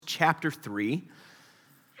chapter 3,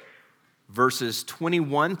 verses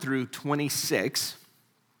 21 through 26.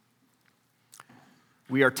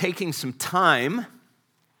 We are taking some time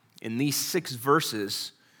in these 6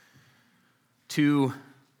 verses to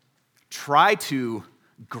try to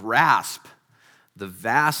grasp the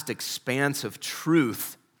vast expanse of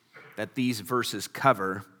truth that these verses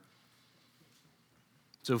cover.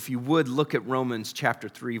 So if you would, look at Romans chapter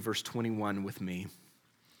 3, verse 21 with me.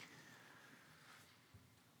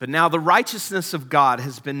 But now the righteousness of God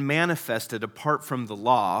has been manifested apart from the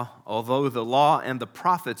law, although the law and the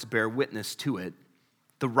prophets bear witness to it.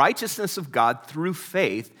 The righteousness of God through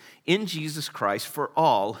faith in Jesus Christ for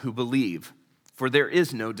all who believe, for there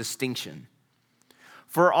is no distinction.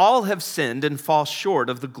 For all have sinned and fall short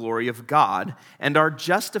of the glory of God, and are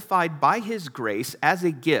justified by his grace as a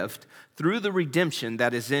gift through the redemption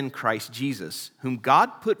that is in Christ Jesus, whom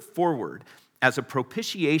God put forward as a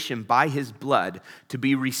propitiation by his blood to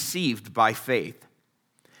be received by faith.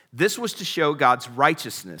 This was to show God's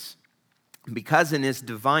righteousness, because in his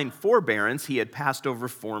divine forbearance he had passed over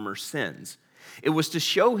former sins. It was to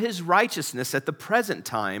show his righteousness at the present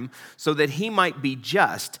time, so that he might be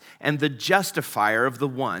just and the justifier of the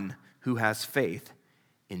one who has faith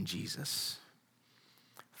in Jesus.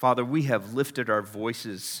 Father, we have lifted our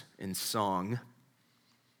voices in song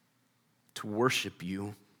to worship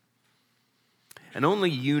you. And only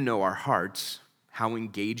you know our hearts, how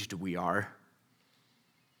engaged we are.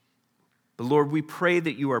 But Lord, we pray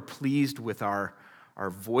that you are pleased with our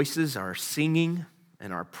voices, our singing,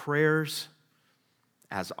 and our prayers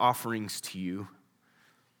as offerings to you.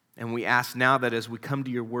 And we ask now that as we come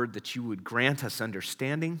to your word, that you would grant us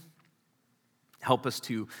understanding, help us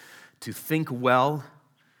to think well,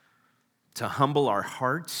 to humble our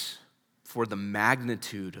hearts for the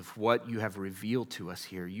magnitude of what you have revealed to us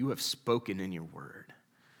here. You have spoken in your word,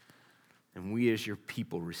 and we as your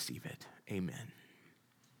people receive it. Amen.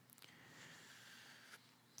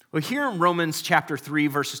 Well, here in Romans chapter 3,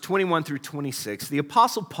 verses 21 through 26, the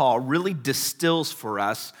Apostle Paul really distills for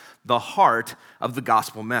us the heart of the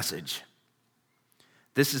gospel message.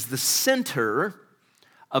 This is the center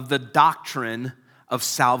of the doctrine of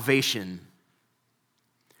salvation.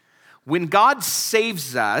 When God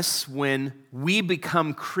saves us, when we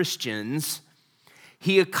become Christians,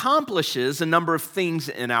 he accomplishes a number of things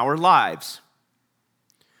in our lives.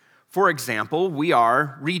 For example, we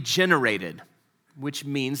are regenerated, which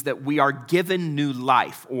means that we are given new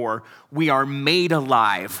life, or we are made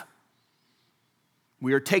alive.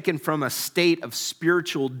 We are taken from a state of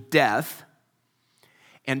spiritual death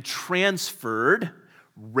and transferred,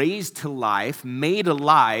 raised to life, made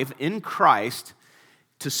alive in Christ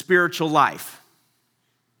to spiritual life.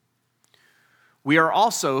 We are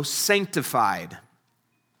also sanctified.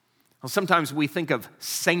 Well, sometimes we think of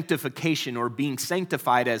sanctification or being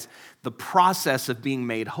sanctified as the process of being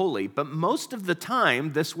made holy, but most of the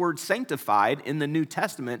time, this word sanctified in the New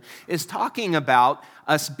Testament is talking about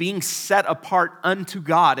us being set apart unto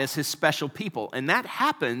God as his special people, and that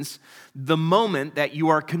happens the moment that you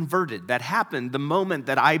are converted. That happened the moment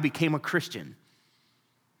that I became a Christian.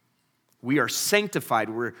 We are sanctified.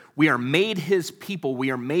 We are made his people.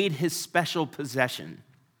 We are made his special possession.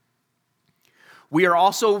 We are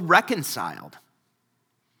also reconciled.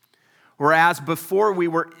 Whereas before we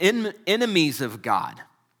were enemies of God,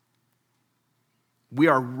 we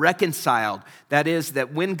are reconciled. That is,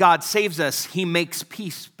 that when God saves us, he makes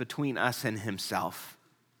peace between us and himself.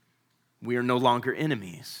 We are no longer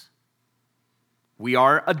enemies. We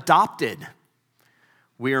are adopted.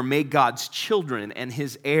 We are made God's children and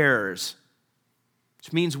his heirs,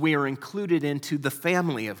 which means we are included into the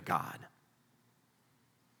family of God.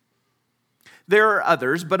 There are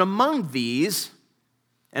others, but among these,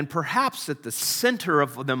 and perhaps at the center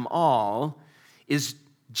of them all, is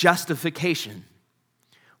justification.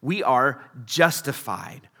 We are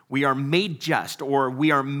justified. We are made just, or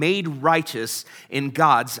we are made righteous in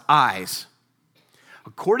God's eyes.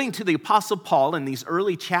 According to the Apostle Paul in these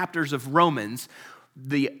early chapters of Romans,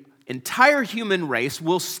 the entire human race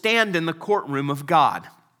will stand in the courtroom of God.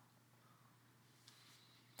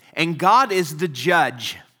 And God is the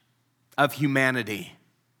judge of humanity.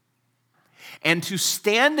 And to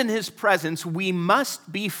stand in his presence, we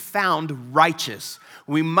must be found righteous.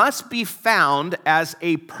 We must be found as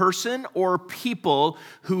a person or people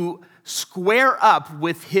who square up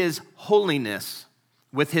with his holiness,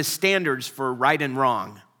 with his standards for right and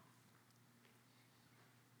wrong.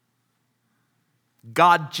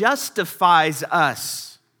 God justifies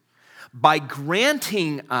us by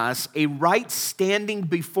granting us a right standing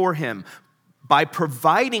before him, by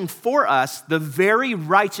providing for us the very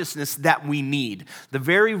righteousness that we need, the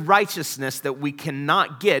very righteousness that we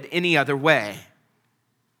cannot get any other way.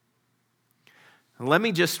 Let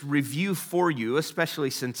me just review for you,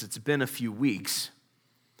 especially since it's been a few weeks,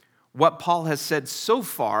 what Paul has said so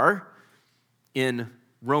far in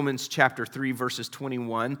Romans chapter 3, verses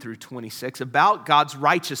 21 through 26, about God's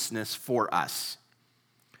righteousness for us.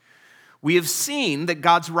 We have seen that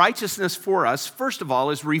God's righteousness for us, first of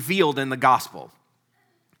all, is revealed in the gospel.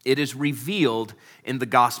 It is revealed in the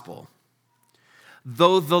gospel.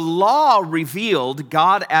 Though the law revealed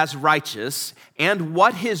God as righteous and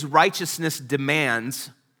what his righteousness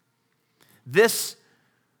demands, this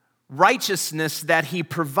righteousness that he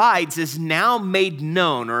provides is now made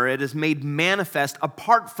known, or it is made manifest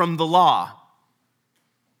apart from the law.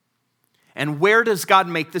 And where does God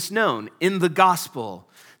make this known? In the gospel.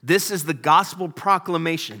 This is the gospel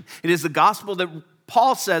proclamation. It is the gospel that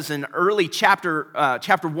Paul says in early chapter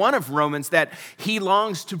 1 of Romans that he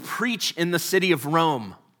longs to preach in the city of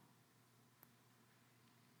Rome.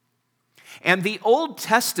 And the Old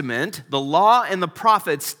Testament, the law and the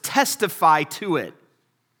prophets testify to it.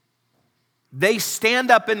 They stand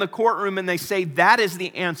up in the courtroom and they say, that is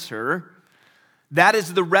the answer. That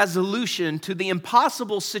is the resolution to the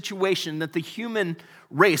impossible situation that the human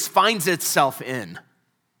race finds itself in,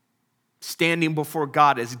 standing before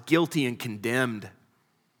God as guilty and condemned.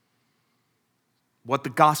 What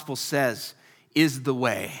the gospel says is the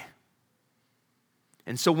way.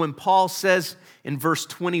 And so when Paul says in verse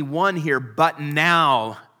 21 here, but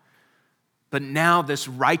now this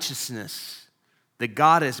righteousness that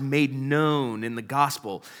God has made known in the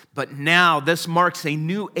gospel, but now this marks a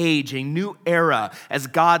new age, a new era, as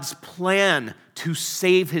God's plan to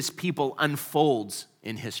save his people unfolds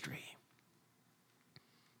in history.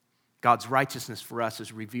 God's righteousness for us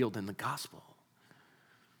is revealed in the gospel.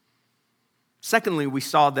 Secondly, we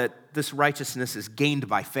saw that this righteousness is gained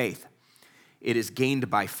by faith. It is gained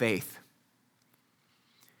by faith.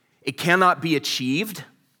 It cannot be achieved.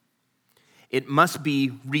 It must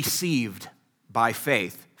be received by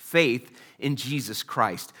faith. Faith in Jesus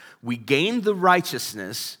Christ. We gain the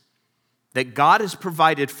righteousness that God has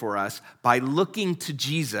provided for us by looking to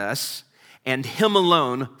Jesus and him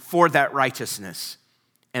alone for that righteousness,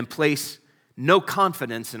 and place no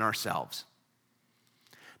confidence in ourselves.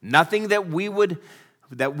 Nothing that we would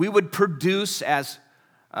produce as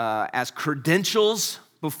credentials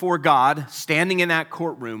before God, standing in that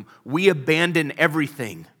courtroom. We abandon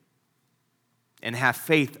everything and have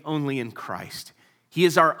faith only in Christ. He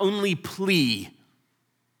is our only plea.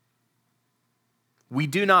 We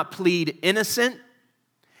do not plead innocent,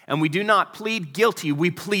 and we do not plead guilty. We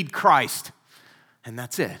plead Christ, and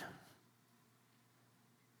that's it.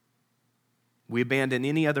 We abandon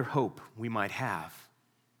any other hope we might have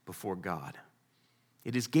before God.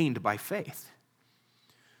 It is gained by faith.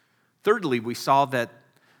 Thirdly, we saw that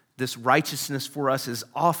this righteousness for us is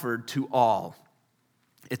offered to all.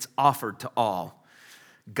 It's offered to all.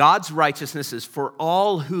 God's righteousness is for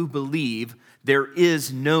all who believe. There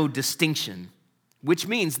is no distinction, which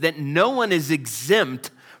means that no one is exempt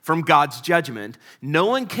from God's judgment. No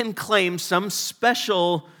one can claim some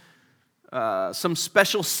special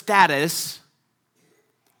status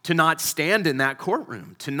to not stand in that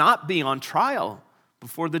courtroom, to not be on trial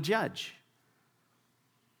before the judge.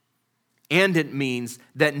 And it means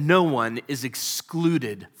that no one is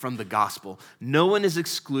excluded from the gospel. No one is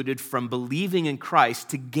excluded from believing in Christ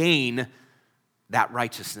to gain that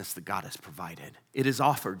righteousness that God has provided. It is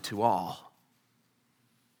offered to all.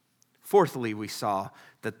 Fourthly, we saw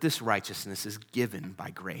that this righteousness is given by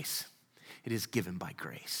grace. It is given by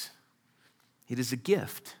grace. It is a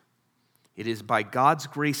gift. It is by God's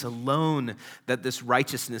grace alone that this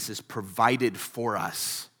righteousness is provided for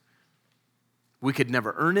us. We could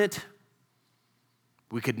never earn it.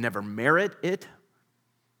 We could never merit it.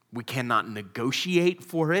 We cannot negotiate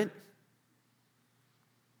for it.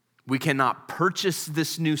 We cannot purchase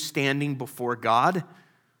this new standing before God.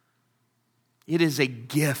 It is a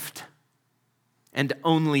gift, and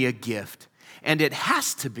only a gift. And it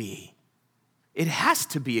has to be. It has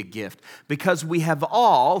to be a gift, because we have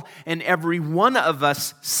all and every one of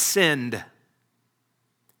us sinned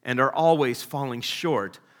and are always falling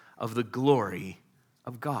short of the glory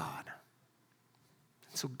of God.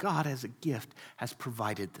 So God, as a gift, has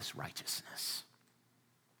provided this righteousness.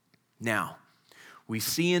 Now, we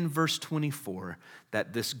see in verse 24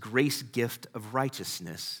 that this grace gift of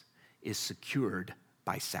righteousness is secured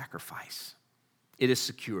by sacrifice. It is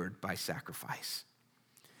secured by sacrifice.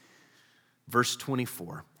 Verse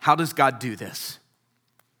 24, how does God do this?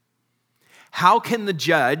 How can the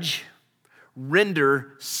judge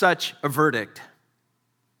render such a verdict?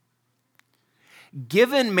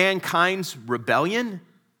 Given mankind's rebellion,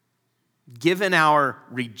 given our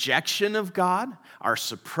rejection of God, our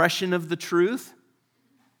suppression of the truth,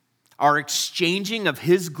 our exchanging of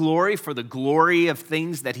His glory for the glory of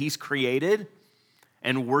things that He's created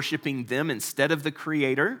and worshiping them instead of the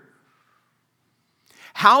Creator,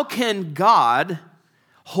 how can God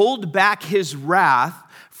hold back His wrath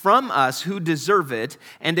from us who deserve it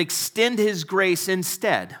and extend His grace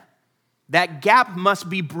instead? That gap must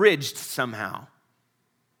be bridged somehow.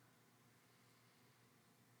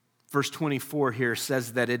 Verse 24 here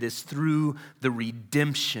says that it is through the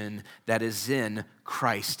redemption that is in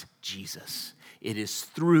Christ Jesus. It is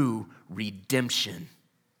through redemption.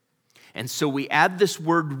 And so we add this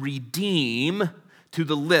word redeem to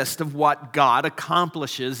the list of what God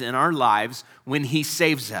accomplishes in our lives when He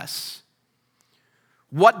saves us.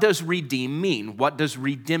 What does redeem mean? What does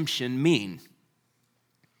redemption mean?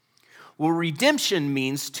 Well, redemption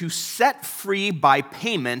means to set free by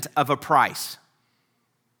payment of a price.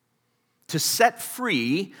 To set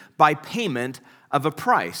free by payment of a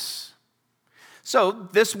price. So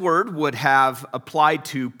this word would have applied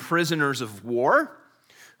to prisoners of war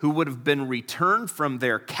who would have been returned from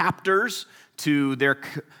their captors to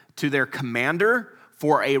their commander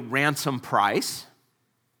for a ransom price.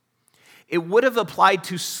 It would have applied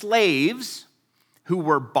to slaves who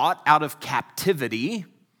were bought out of captivity.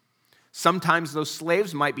 Sometimes those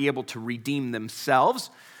slaves might be able to redeem themselves.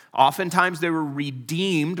 Oftentimes they were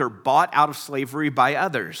redeemed or bought out of slavery by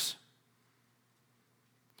others.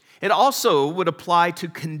 It also would apply to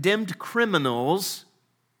condemned criminals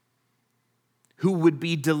who would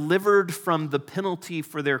be delivered from the penalty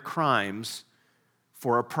for their crimes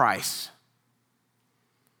for a price.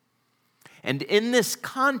 And in this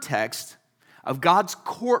context of God's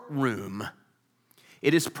courtroom,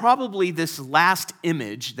 it is probably this last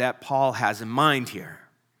image that Paul has in mind here.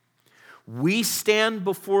 We stand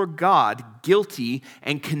before God guilty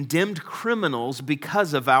and condemned criminals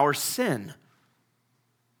because of our sin.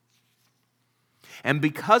 And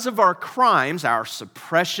because of our crimes, our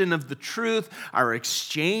suppression of the truth, our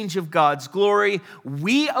exchange of God's glory,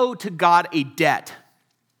 we owe to God a debt.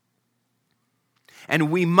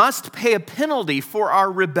 And we must pay a penalty for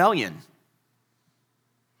our rebellion.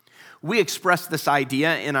 We express this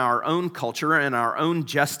idea in our own culture and our own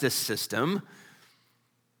justice system.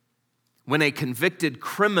 When a convicted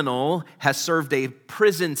criminal has served a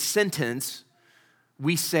prison sentence,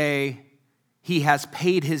 we say he has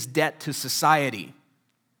paid his debt to society.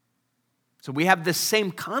 So we have this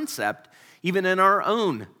same concept even in our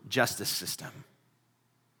own justice system.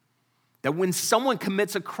 That when someone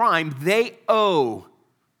commits a crime, they owe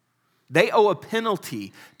a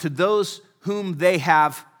penalty to those whom they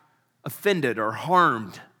have offended or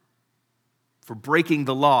harmed for breaking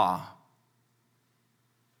the law.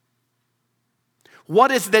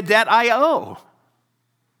 What is the debt I owe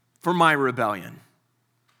for my rebellion?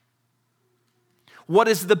 What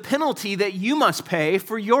is the penalty that you must pay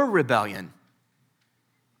for your rebellion?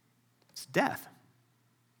 It's death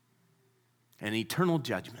and eternal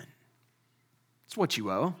judgment. It's what you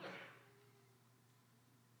owe.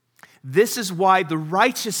 This is why the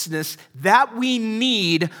righteousness that we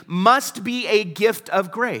need must be a gift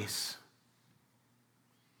of grace.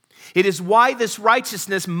 It is why this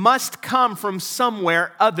righteousness must come from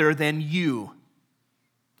somewhere other than you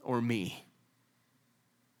or me.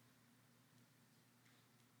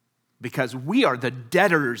 Because we are the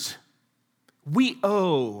debtors. We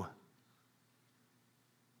owe.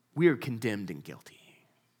 We are condemned and guilty.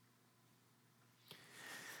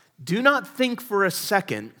 Do not think for a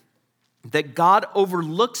second that God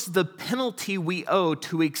overlooks the penalty we owe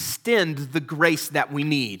to extend the grace that we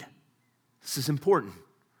need. This is important.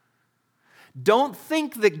 Don't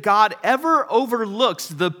think that God ever overlooks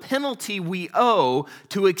the penalty we owe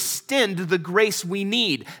to extend the grace we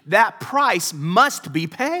need. That price must be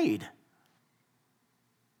paid.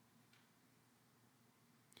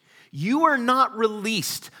 You are not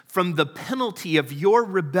released from the penalty of your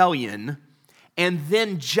rebellion and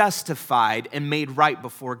then justified and made right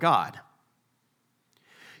before God.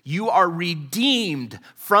 You are redeemed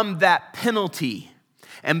from that penalty.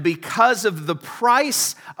 And because of the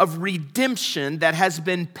price of redemption that has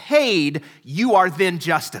been paid, you are then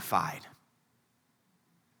justified.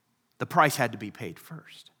 The price had to be paid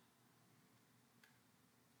first.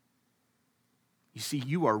 You see,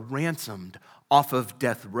 you are ransomed off of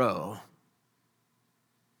death row.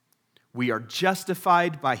 We are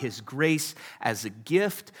justified by His grace as a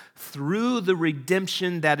gift through the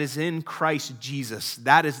redemption that is in Christ Jesus.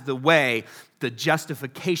 That is the way the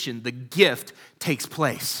justification, the gift, takes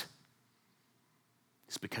place.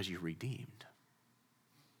 It's because you're redeemed.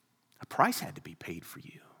 A price had to be paid for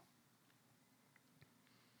you.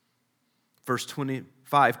 Verse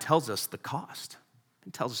 25 tells us the cost.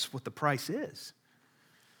 It tells us what the price is.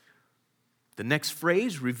 The next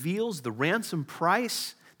phrase reveals the ransom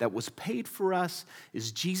price that was paid for us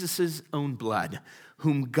is Jesus' own blood,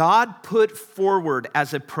 whom God put forward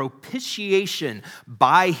as a propitiation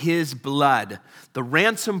by his blood. The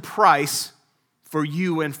ransom price for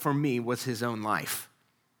you and for me was his own life.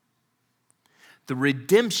 The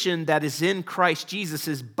redemption that is in Christ Jesus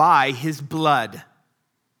is by his blood.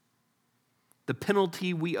 The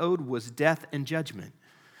penalty we owed was death and judgment.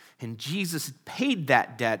 And Jesus paid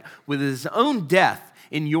that debt with his own death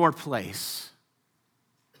in your place.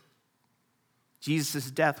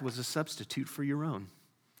 Jesus' death was a substitute for your own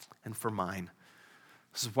and for mine.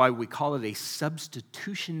 This is why we call it a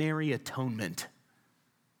substitutionary atonement.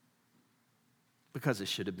 Because it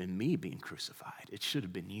should have been me being crucified. It should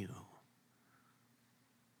have been you.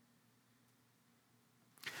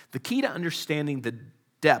 The key to understanding the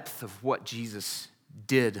depth of what Jesus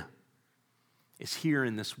did is here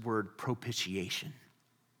in this word propitiation.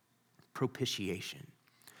 Propitiation.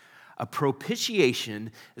 A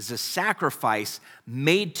propitiation is a sacrifice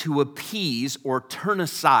made to appease or turn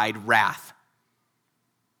aside wrath.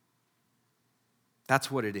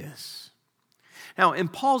 That's what it is. Now, in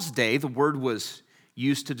Paul's day, the word was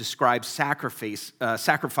used to describe sacrifices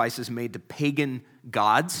made to pagan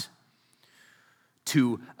gods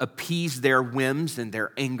to appease their whims and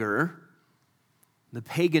their anger. The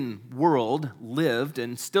pagan world lived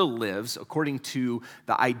and still lives according to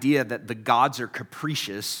the idea that the gods are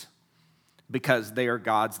capricious because they are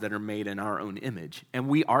gods that are made in our own image. And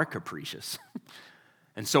we are capricious.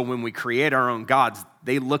 And so when we create our own gods,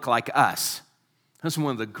 they look like us. That's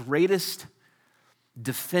one of the greatest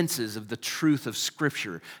defenses of the truth of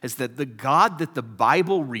Scripture, is that the God that the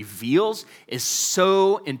Bible reveals is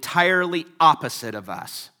so entirely opposite of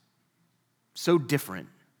us, so different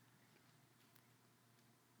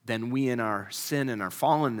than we in our sin and our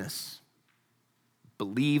fallenness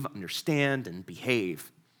believe, understand, and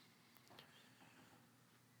behave.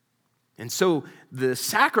 And so the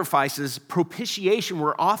sacrifices, propitiation,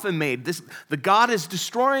 were often made. The God is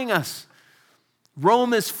destroying us.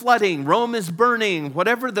 Rome is flooding. Rome is burning.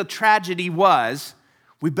 Whatever the tragedy was,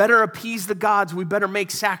 we better appease the gods. We better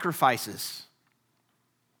make sacrifices.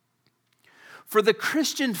 For the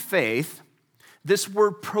Christian faith, this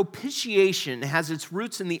word propitiation has its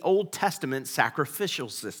roots in the Old Testament sacrificial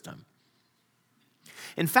system.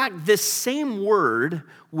 In fact, this same word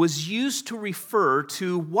was used to refer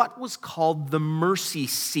to what was called the mercy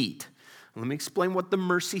seat. Let me explain what the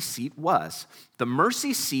mercy seat was. The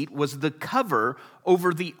mercy seat was the cover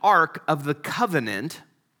over the Ark of the Covenant,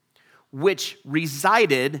 which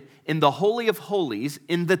resided in the Holy of Holies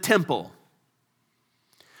in the temple.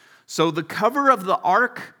 So the cover of the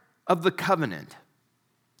Ark of the Covenant,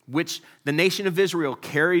 which the nation of Israel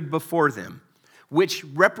carried before them, which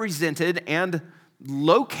represented and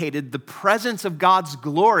located the presence of God's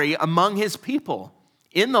glory among his people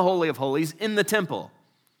in the Holy of Holies in the temple.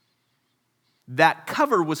 That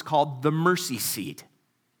cover was called the mercy seat.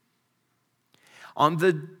 On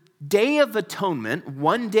the Day of Atonement,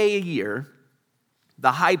 one day a year,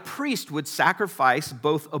 the high priest would sacrifice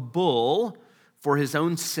both a bull for his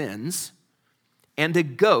own sins and a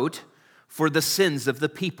goat for the sins of the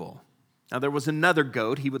people. Now, there was another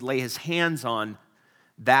goat. He would lay his hands on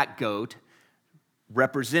that goat,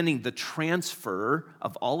 representing the transfer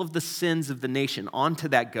of all of the sins of the nation onto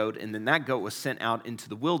that goat, and then that goat was sent out into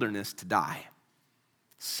the wilderness to die.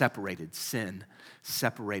 Separated, sin,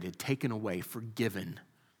 separated, taken away, forgiven.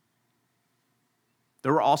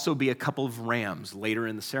 There will also be a couple of rams later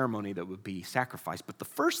in the ceremony that would be sacrificed. But the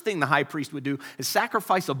first thing the high priest would do is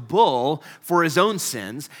sacrifice a bull for his own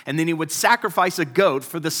sins, and then he would sacrifice a goat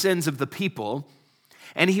for the sins of the people.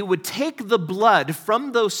 And he would take the blood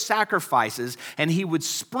from those sacrifices and he would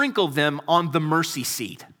sprinkle them on the mercy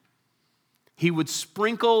seat. He would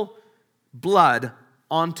sprinkle blood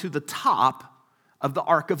onto the top of the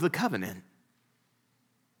Ark of the Covenant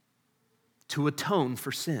to atone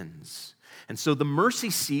for sins. And so the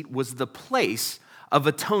mercy seat was the place of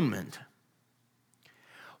atonement.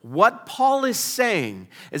 What Paul is saying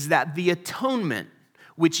is that the atonement,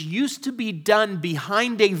 which used to be done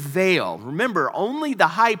behind a veil. Remember, only the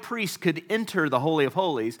high priest could enter the Holy of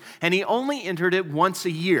Holies, and he only entered it once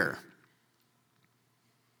a year.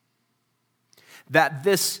 That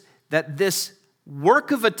this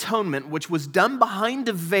work of atonement, which was done behind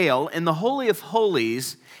a veil in the Holy of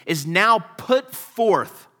Holies, is now put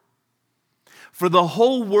forth for the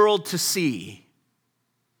whole world to see.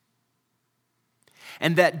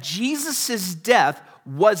 and that Jesus' death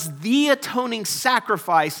was the atoning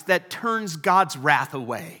sacrifice that turns God's wrath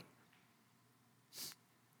away.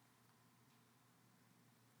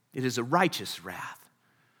 It is a righteous wrath,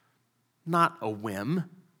 not a whim.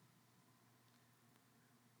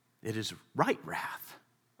 It is right wrath,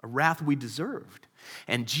 a wrath we deserved.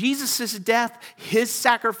 And Jesus' death, his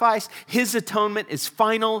sacrifice, his atonement is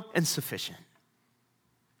final and sufficient.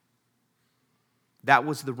 That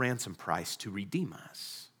was the ransom price to redeem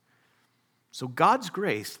us. So God's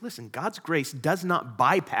grace, listen, God's grace does not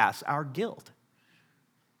bypass our guilt.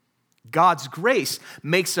 God's grace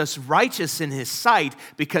makes us righteous in his sight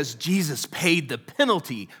because Jesus paid the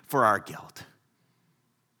penalty for our guilt.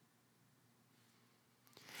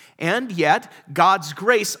 And yet, God's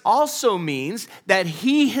grace also means that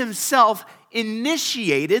he himself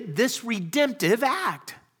initiated this redemptive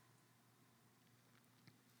act.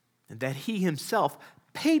 And that he himself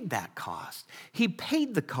paid that cost. He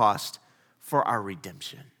paid the cost for our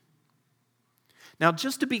redemption. Now,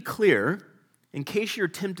 just to be clear, in case you're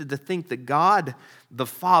tempted to think that God the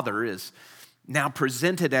Father is now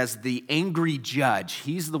presented as the angry judge,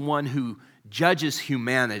 he's the one who judges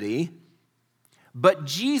humanity. But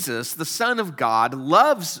Jesus, the Son of God,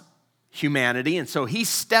 loves humanity, and so he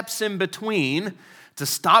steps in between to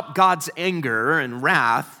stop God's anger and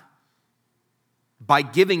wrath by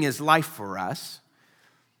giving his life for us.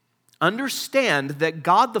 Understand that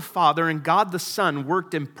God the Father and God the Son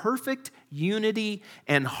worked in perfect unity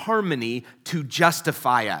and harmony to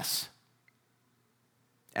justify us.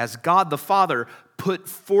 As God the Father put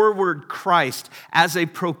forward Christ as a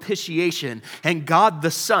propitiation, and God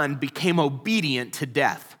the Son became obedient to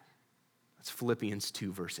death. That's Philippians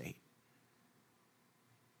 2, verse 8.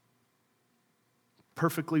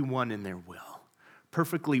 Perfectly one in their will,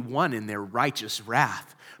 perfectly one in their righteous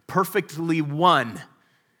wrath, perfectly one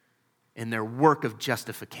in their work of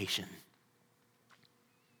justification.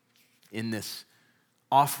 In this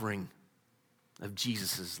offering of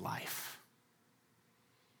Jesus' life.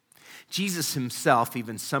 Jesus himself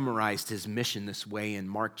even summarized his mission this way in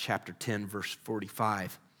Mark chapter 10, verse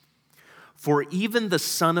 45. For even the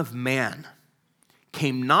Son of Man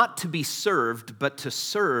came not to be served, but to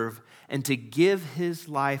serve and to give his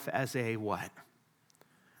life as a what?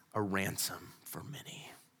 A ransom for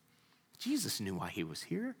many. Jesus knew why he was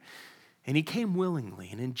here, and he came willingly.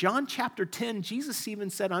 And in John chapter 10, Jesus even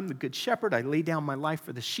said, I'm the good shepherd. I lay down my life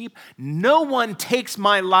for the sheep. No one takes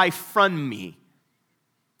my life from me.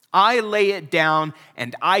 I lay it down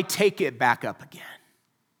and I take it back up again.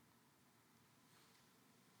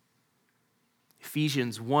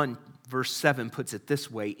 Ephesians 1 verse 7 puts it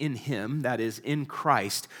this way, in him, that is in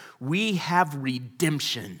Christ, we have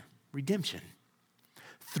redemption. Redemption.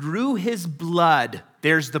 Through his blood,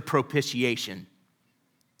 there's the propitiation.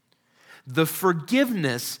 The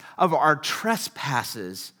forgiveness of our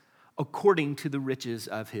trespasses according to the riches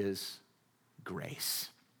of his grace.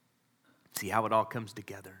 See how it all comes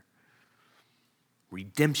together.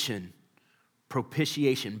 Redemption,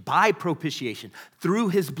 propitiation, by propitiation, through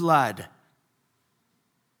his blood,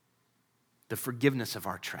 the forgiveness of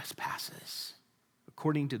our trespasses,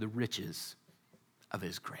 according to the riches of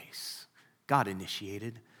his grace. God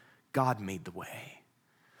initiated, God made the way.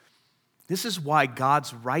 This is why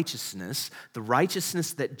God's righteousness, the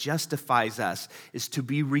righteousness that justifies us, is to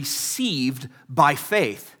be received by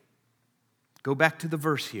faith. Go back to the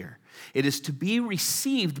verse here. It is to be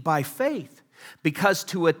received by faith, because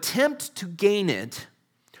to attempt to gain it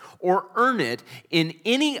or earn it in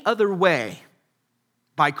any other way,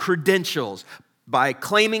 by credentials, by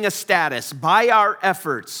claiming a status, by our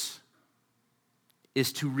efforts,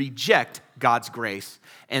 is to reject God's grace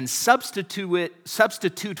and substitute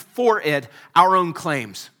for it our own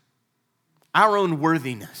claims, our own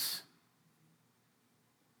worthiness.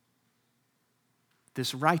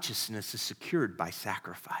 This righteousness is secured by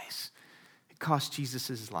sacrifice. It cost Jesus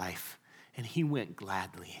his life, and he went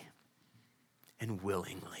gladly and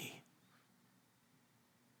willingly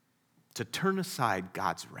to turn aside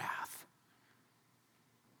God's wrath.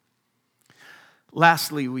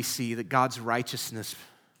 Lastly, we see that God's righteousness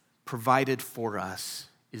provided for us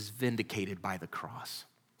is vindicated by the cross.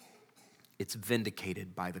 It's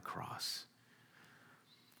vindicated by the cross.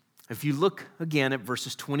 If you look again at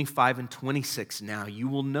verses 25 and 26 now, you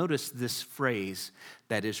will notice this phrase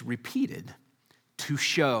that is repeated, to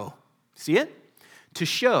show. See it? To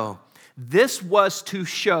show. This was to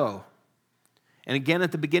show. And again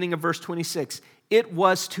at the beginning of verse 26, it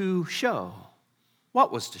was to show.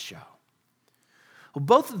 What was to show? Well,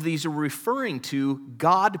 both of these are referring to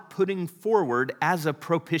God putting forward as a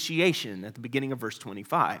propitiation at the beginning of verse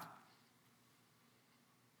 25.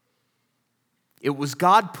 It was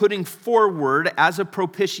God putting forward as a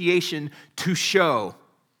propitiation to show.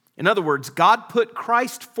 In other words, God put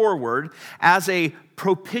Christ forward as a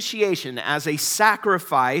propitiation, as a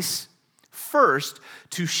sacrifice, first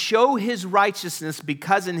to show his righteousness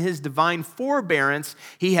because in his divine forbearance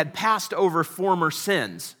he had passed over former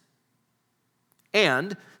sins.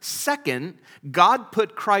 And second, God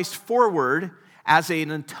put Christ forward as an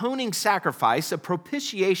atoning sacrifice, a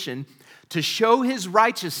propitiation to show his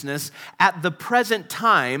righteousness at the present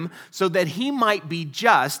time so that he might be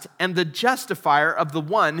just and the justifier of the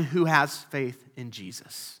one who has faith in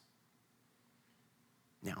Jesus.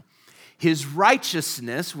 Now, his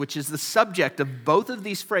righteousness, which is the subject of both of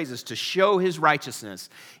these phrases, to show his righteousness,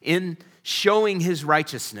 in showing his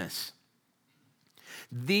righteousness,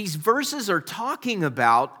 these verses are talking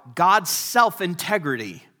about God's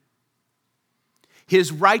self-integrity,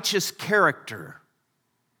 his righteous character.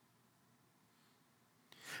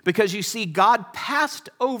 Because you see, God passed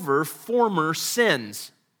over former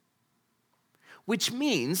sins, which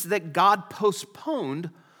means that God postponed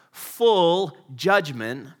full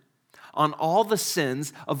judgment on all the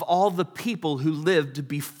sins of all the people who lived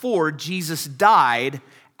before Jesus died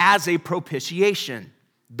as a propitiation.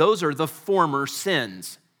 Those are the former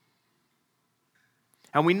sins.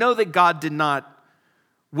 And we know that God did not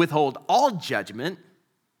withhold all judgment.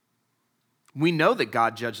 We know that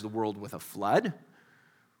God judged the world with a flood.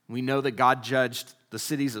 We know that God judged the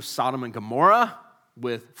cities of Sodom and Gomorrah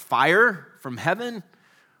with fire from heaven,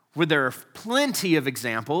 where there are plenty of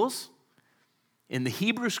examples in the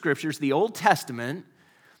Hebrew Scriptures, the Old Testament,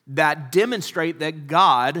 that demonstrate that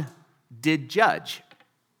God did judge.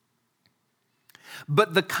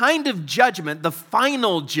 But the kind of judgment, the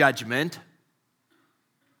final judgment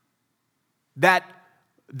that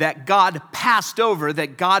God passed over,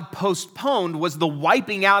 that God postponed, was the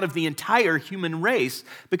wiping out of the entire human race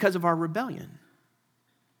because of our rebellion.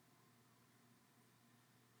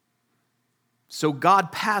 So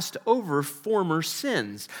God passed over former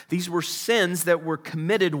sins. These were sins that were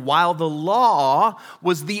committed while the law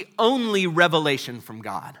was the only revelation from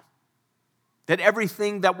God. That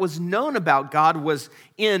everything that was known about God was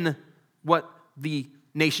in what the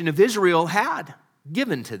nation of Israel had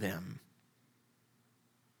given to them.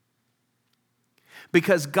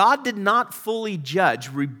 Because God did not fully judge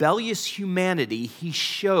rebellious humanity, he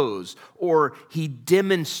shows or he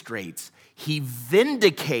demonstrates, he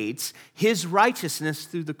vindicates his righteousness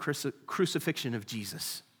through the crucifixion of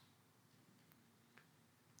Jesus.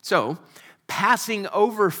 So, passing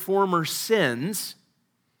over former sins,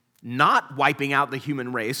 not wiping out the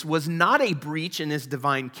human race, was not a breach in his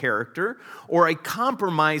divine character or a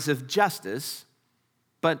compromise of justice,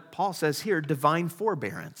 but Paul says here, divine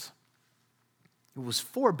forbearance. It was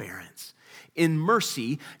forbearance. In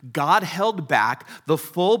mercy, God held back the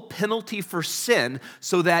full penalty for sin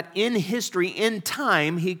so that in history, in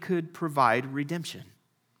time, he could provide redemption.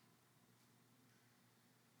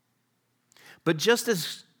 But just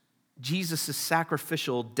as Jesus'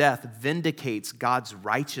 sacrificial death vindicates God's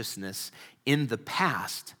righteousness in the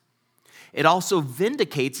past, it also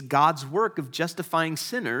vindicates God's work of justifying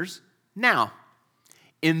sinners now,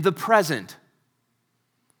 in the present.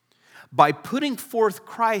 By putting forth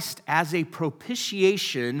Christ as a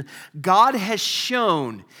propitiation, God has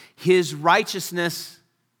shown his righteousness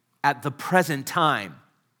at the present time.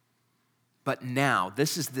 But now,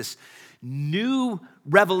 this is this new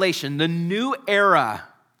revelation, the new era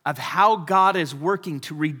of how God is working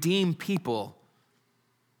to redeem people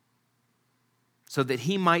so that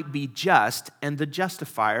he might be just and the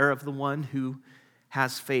justifier of the one who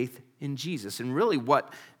has faith in Jesus. And really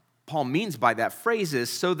what Paul means by that phrase is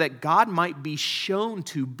so that God might be shown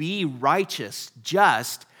to be righteous,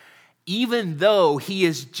 just, even though he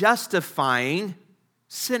is justifying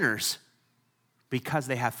sinners because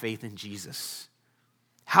they have faith in Jesus.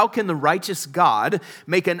 How can the righteous God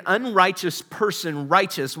make an unrighteous person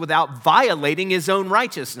righteous without violating his own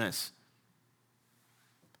righteousness?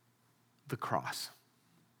 The cross.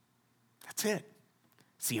 That's it.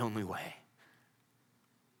 It's the only way.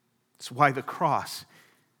 It's why the cross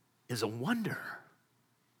is a wonder.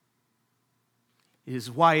 It is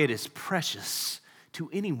why it is precious to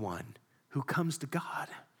anyone who comes to God,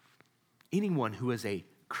 anyone who is a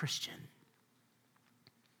Christian.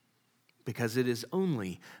 Because it is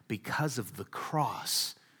only because of the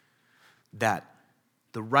cross that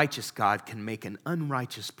the righteous God can make an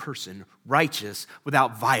unrighteous person righteous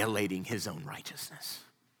without violating his own righteousness.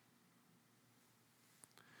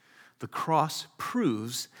 The cross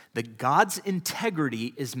proves that God's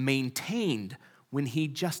integrity is maintained when he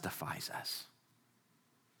justifies us.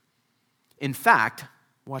 In fact,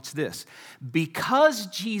 Watch this. Because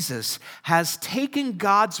Jesus has taken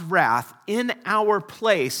God's wrath in our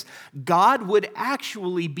place, God would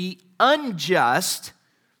actually be unjust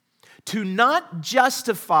to not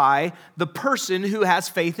justify the person who has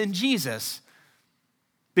faith in Jesus.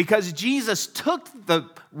 Because Jesus took the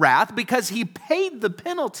wrath, because he paid the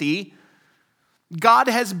penalty, God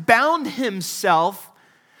has bound himself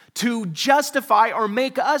to justify or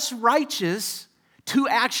make us righteous, to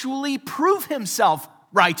actually prove himself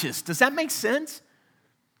righteous. Does that make sense?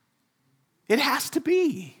 It has to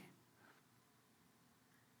be.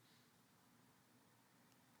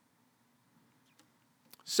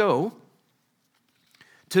 So,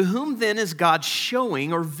 to whom then is God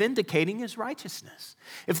showing or vindicating his righteousness?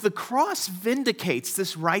 If the cross vindicates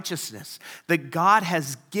this righteousness that God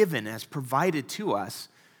has given, has provided to us,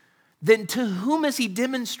 then to whom is he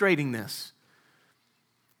demonstrating this?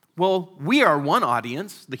 Well, we are one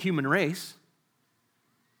audience, the human race.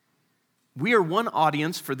 We are one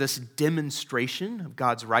audience for this demonstration of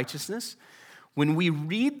God's righteousness. When we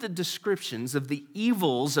read the descriptions of the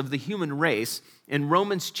evils of the human race in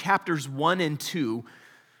Romans chapters 1 and 2,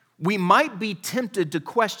 we might be tempted to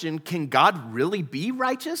question, can God really be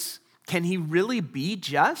righteous? Can he really be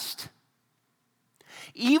just?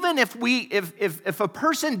 Even if a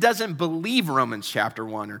person doesn't believe Romans chapter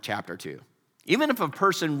 1 or chapter 2, even if a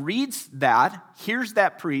person reads that, hears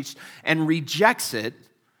that preached, and rejects it,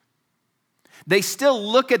 they still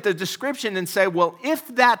look at the description and say, well, if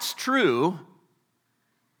that's true,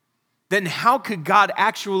 then how could God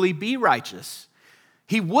actually be righteous?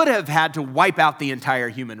 He would have had to wipe out the entire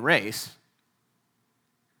human race.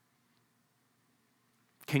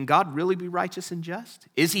 Can God really be righteous and just?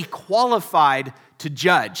 Is he qualified to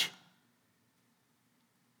judge?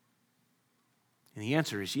 And the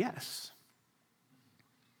answer is yes.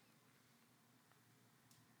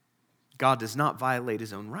 God does not violate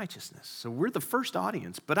his own righteousness. So we're the first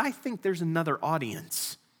audience, but I think there's another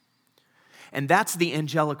audience. And that's the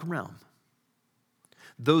angelic realm.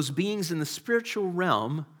 Those beings in the spiritual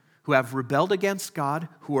realm who have rebelled against God,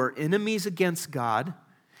 who are enemies against God,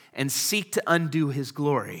 and seek to undo his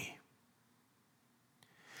glory.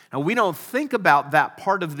 Now, we don't think about that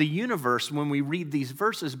part of the universe when we read these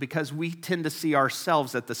verses because we tend to see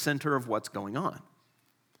ourselves at the center of what's going on.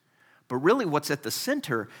 But really, what's at the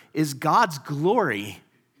center is God's glory.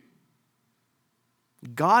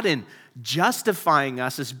 God, in justifying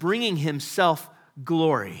us, is bringing himself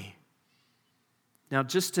glory. Now,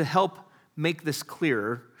 just to help make this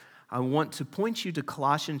clearer, I want to point you to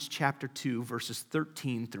Colossians chapter 2, verses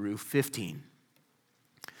 13 through 15.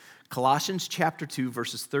 Colossians chapter 2,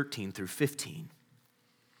 verses 13 through 15.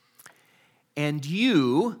 And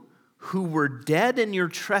you, who were dead in your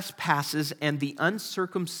trespasses and the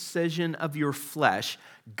uncircumcision of your flesh,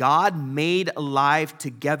 God made alive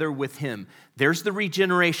together with him. There's the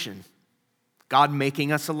regeneration. God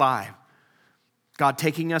making us alive. God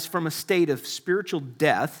taking us from a state of spiritual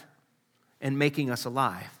death and making us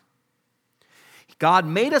alive. God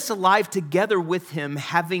made us alive together with him,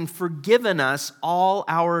 having forgiven us all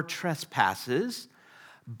our trespasses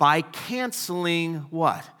by canceling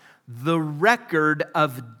what? The record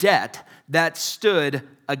of debt that stood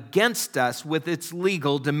against us with its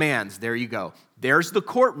legal demands. There you go. There's the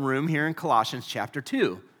courtroom here in Colossians chapter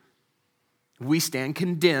 2. We stand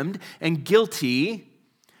condemned and guilty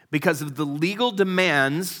because of the legal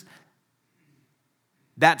demands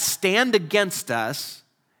that stand against us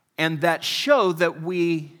and that show that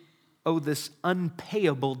we owe this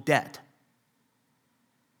unpayable debt.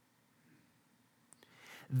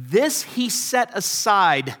 This he set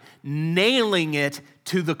aside, nailing it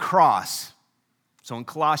to the cross. So in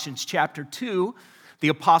Colossians chapter 2, the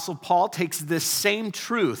Apostle Paul takes this same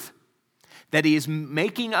truth that he is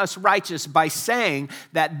making us righteous by saying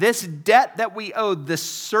that this debt that we owed, this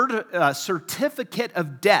certificate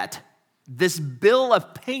of debt, this bill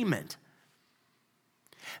of payment,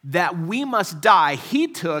 that we must die, he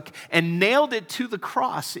took and nailed it to the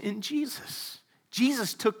cross in Jesus.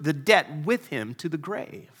 Jesus took the debt with him to the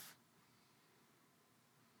grave.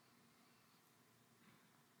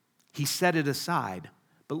 He set it aside.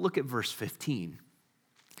 But look at verse 15.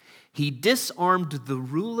 He disarmed the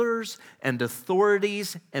rulers and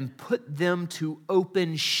authorities and put them to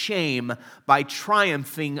open shame by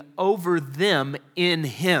triumphing over them in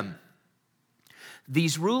him.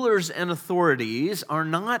 These rulers and authorities are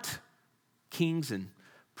not kings and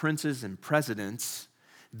princes and presidents.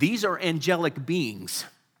 These are angelic beings.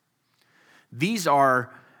 These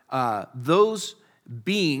are those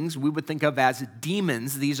beings we would think of as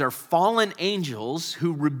demons. These are fallen angels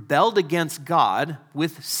who rebelled against God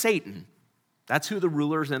with Satan. That's who the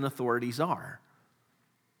rulers and authorities are.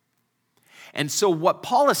 And so what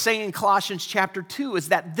Paul is saying in Colossians chapter 2 is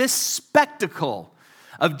that this spectacle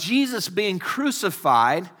of Jesus being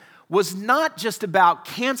crucified was not just about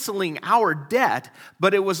canceling our debt,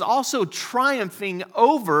 but it was also triumphing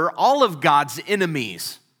over all of God's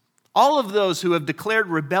enemies. All of those who have declared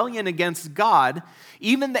rebellion against God,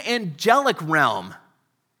 even the angelic realm.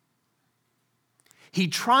 He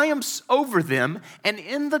triumphs over them, and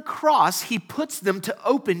in the cross, he puts them to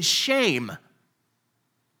open shame.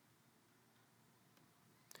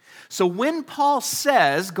 So when Paul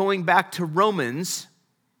says, going back to Romans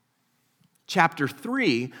chapter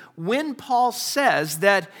 3, when Paul says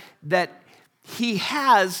that he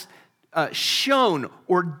has shown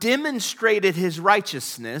or demonstrated his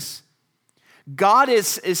righteousness, God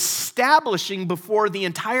is establishing before the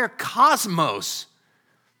entire cosmos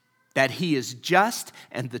that he is just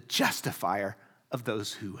and the justifier of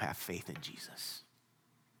those who have faith in Jesus.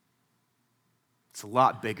 It's a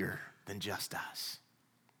lot bigger than just us.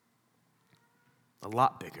 A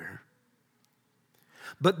lot bigger.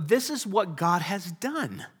 But this is what God has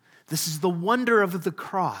done. This is the wonder of the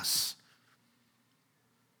cross.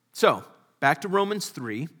 So, back to Romans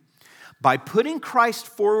 3. By putting Christ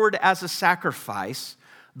forward as a sacrifice,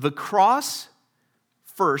 the cross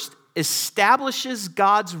first establishes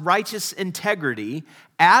God's righteous integrity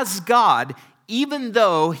as God, even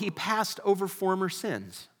though he passed over former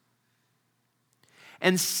sins.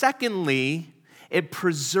 And secondly, it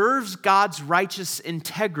preserves God's righteous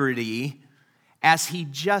integrity as he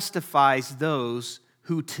justifies those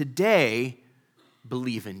who today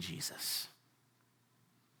believe in Jesus.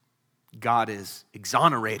 God is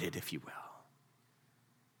exonerated, if you will.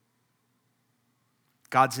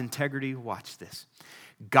 God's integrity, watch this.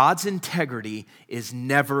 God's integrity is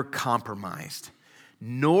never compromised,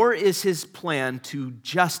 nor is his plan to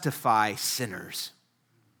justify sinners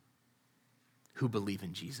who believe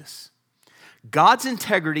in Jesus. God's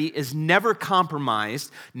integrity is never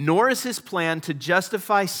compromised, nor is his plan to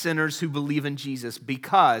justify sinners who believe in Jesus,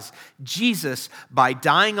 because Jesus, by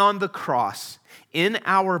dying on the cross in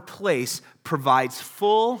our place, provides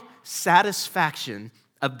full satisfaction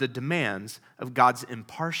of the demands of God's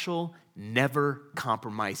impartial, never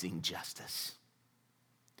compromising justice.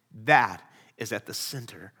 That is at the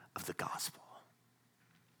center of the gospel.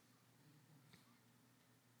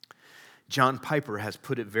 John Piper has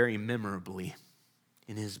put it very memorably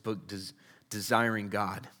in his book, Desiring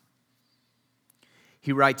God.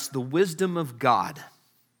 He writes, "The wisdom of God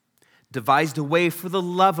devised a way for the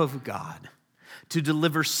love of God to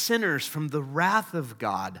deliver sinners from the wrath of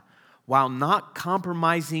God while not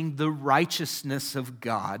compromising the righteousness of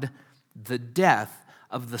God, the death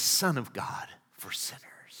of the Son of God for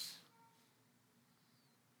sinners."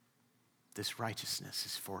 This righteousness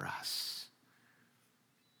is for us.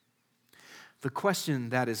 The question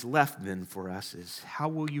that is left then for us is, how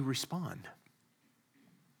will you respond?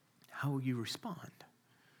 How will you respond?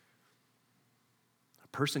 A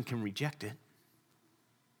person can reject it.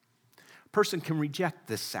 A person can reject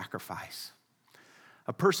this sacrifice.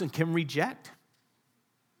 A person can reject,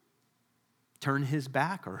 turn his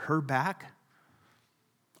back or her back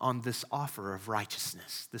on this offer of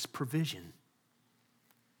righteousness, this provision.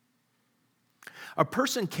 A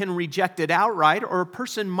person can reject it outright, or a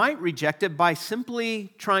person might reject it by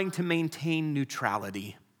simply trying to maintain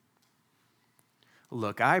neutrality.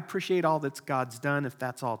 Look, I appreciate all that God's done, if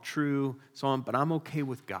that's all true, so on, but I'm okay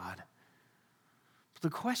with God. But the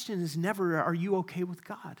question is never, are you okay with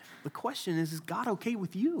God? The question is God okay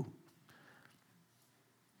with you?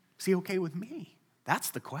 Is he okay with me?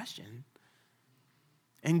 That's the question.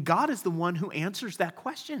 And God is the one who answers that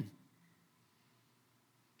question.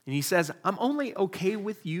 And he says, I'm only okay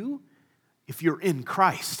with you if you're in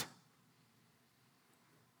Christ.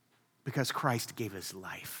 Because Christ gave his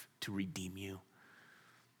life to redeem you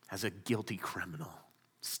as a guilty criminal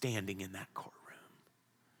standing in that courtroom.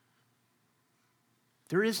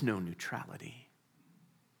 There is no neutrality.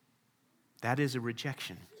 That is a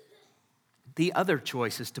rejection. The other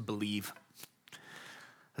choice is to believe,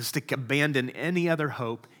 is to abandon any other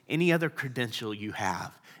hope, any other credential you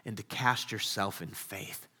have, and to cast yourself in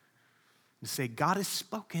faith. And say, God has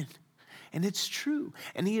spoken, and it's true,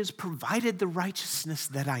 and he has provided the righteousness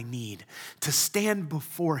that I need to stand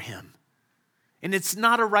before him. And it's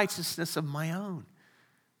not a righteousness of my own.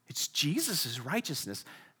 It's Jesus' righteousness.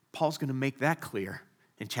 Paul's going to make that clear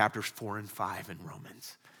in chapters 4 and 5 in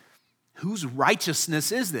Romans. Whose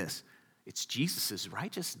righteousness is this? It's Jesus'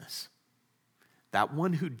 righteousness. That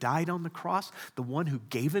one who died on the cross, the one who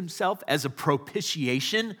gave himself as a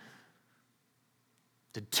propitiation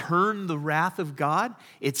to turn the wrath of God,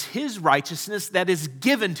 it's his righteousness that is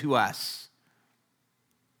given to us.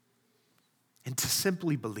 and to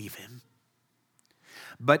simply believe him.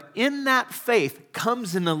 But in that faith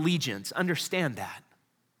comes an allegiance. Understand that.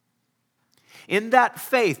 In that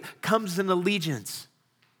faith comes an allegiance.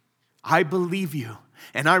 I believe you,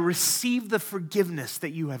 and I receive the forgiveness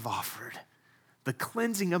that you have offered, the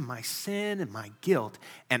cleansing of my sin and my guilt,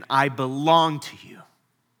 and I belong to you.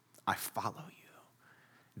 I follow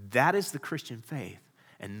you. That is the Christian faith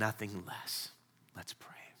and nothing less. Let's pray.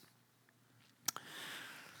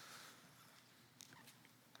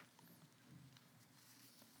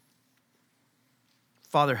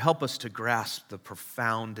 Father, help us to grasp the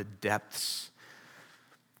profound depths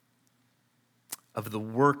of the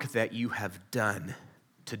work that you have done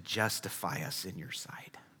to justify us in your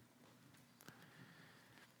sight.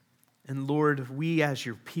 And Lord, we as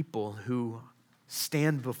your people who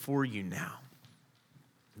stand before you now,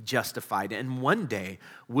 justified, and one day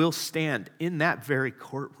will stand in that very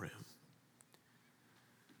courtroom,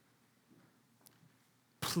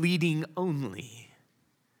 pleading only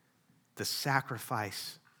the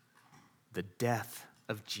sacrifice, the death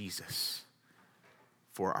of Jesus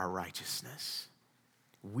for our righteousness.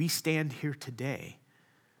 We stand here today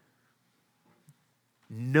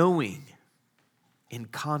knowing in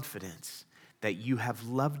confidence that you have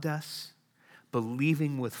loved us,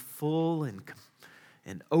 believing with full and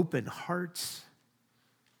open hearts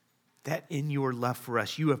that in your love for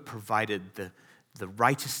us, you have provided the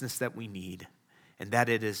righteousness that we need, and that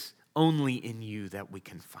it is only in you that we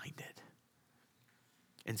can find it.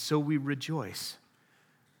 And so we rejoice.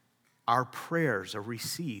 Our prayers are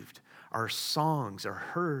received. Our songs are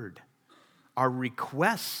heard. Our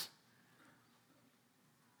requests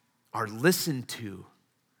are listened to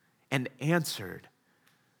and answered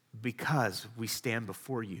because we stand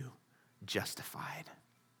before you justified.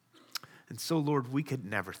 And so, Lord, we could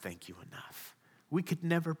never thank you enough. We could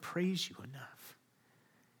never praise you enough.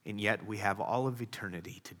 And yet we have all of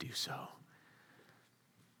eternity to do so.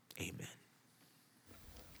 Amen.